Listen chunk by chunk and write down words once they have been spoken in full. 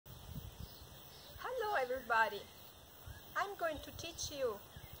everybody! I'm going to teach you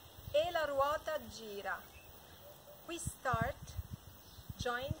la Ruota Gira. We start,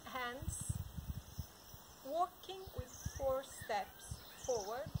 join hands, walking with 4 steps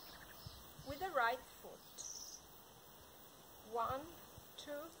forward with the right foot. 1,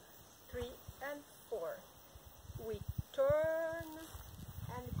 2, 3 and 4. We turn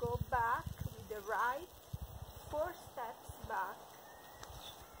and go back with the right, 4 steps back.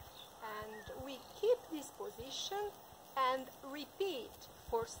 And we keep this position and repeat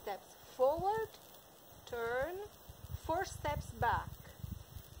 4 steps forward, turn, 4 steps back,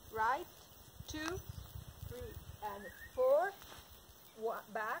 right, 2, 3 and 4, 1,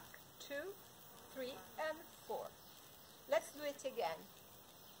 back, 2, 3 and 4. Let's do it again.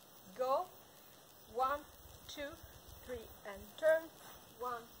 Go, 1, 2, 3 and turn,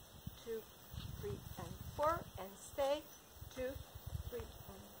 1, 2, 3 and 4 and stay, 2, 3 and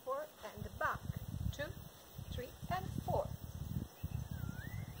 4 and back, 2, 3 and 4.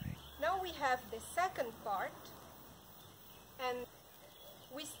 Now we have the second part, and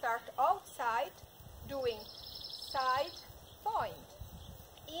we start outside doing side, point,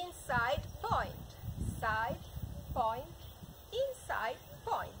 inside, point, side, point, inside,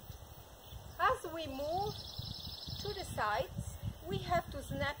 point. As we move to the sides, we have to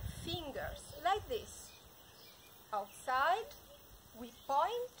snap fingers like this. Outside, we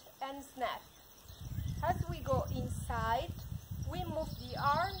point and snap. As we go inside, we move the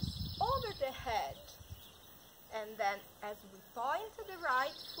arms over the head. And then as we point to the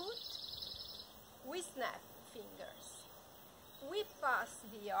right foot, we snap fingers. We pass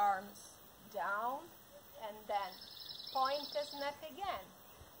the arms down and then point and snap again.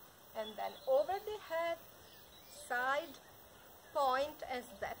 And then over the head, side, point and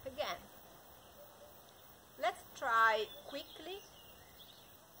snap again. Let's try quickly.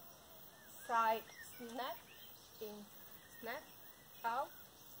 Side, snap, in, snap, out,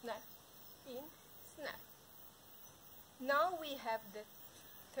 snap, in, snap. Now we have the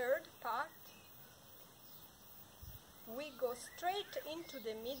third part. We go straight into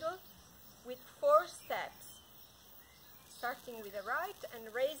the middle with 4 steps, starting with the right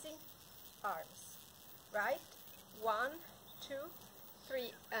and raising arms. Right, 1, 2,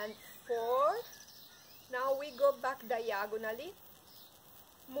 3 and 4. Now we go back diagonally,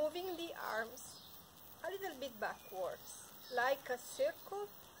 moving the arms a little bit backwards, like a circle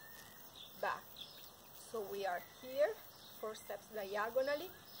back. So we are here, 4 steps diagonally,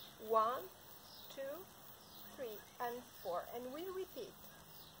 1, 2, 3 and 4, and we repeat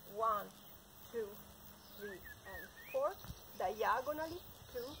 1, 2, 3 and 4, diagonally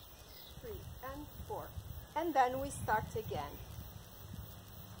 2, 3 and 4, and then we start again.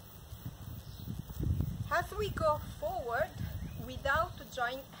 As we go forward without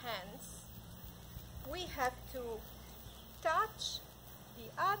joint hands, we have to touch the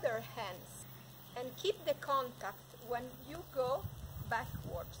other hands and keep the contact when you go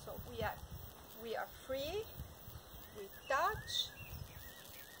backward. So we are free. We touch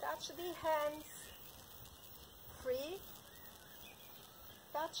the hands, free,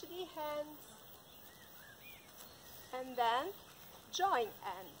 touch the hands, and then join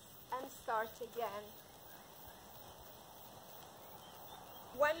hands and start again.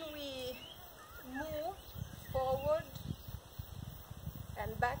 When we move forward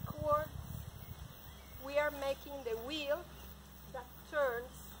and backward, we are making the wheel that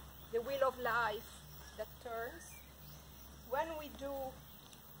turns, the wheel of life that turns. When we do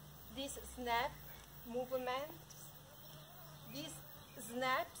these snap movements, these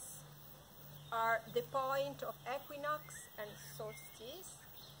snaps are the point of equinox and solstice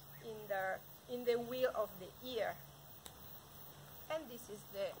in the wheel of the year. And this is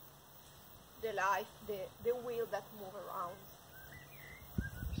the life, the wheel that move around.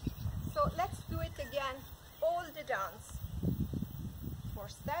 So let's do it again, all the dance. 4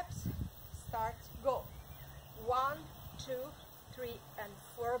 steps, start, go. 1, 2, 3 and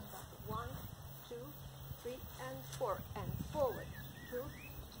 4, back. 1, 2, 3 and 4, and forward. 2,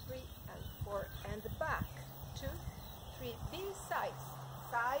 3 and 4, and back. 2, 3, these sides.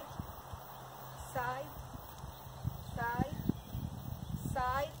 Side, side, side,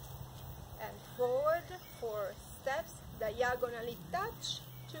 side, and forward. 4 steps, diagonally touch.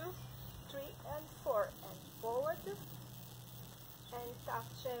 2, 3 and 4, and forward, and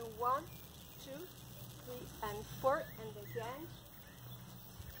touch, and 1, 2, 3 and 4, and again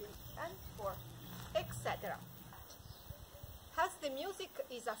 3 and 4, etc. As the music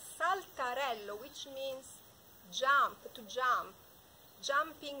is a saltarello, which means jump, to jump,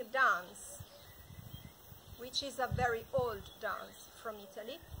 jumping dance, which is a very old dance from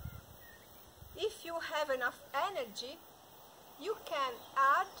Italy, If you have enough energy, you can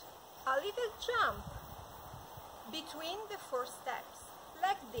add a little jump between the 4 steps,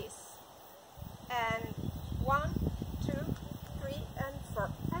 like this. And 1, 2, 3, and 4,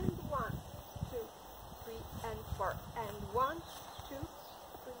 and 1, 2, 3, and 4, and 1, 2,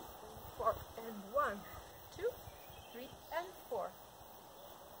 3, and 4, and 1, 2, 3, and 4.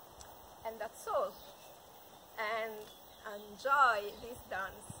 And that's all. And enjoy this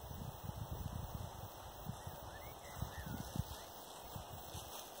dance.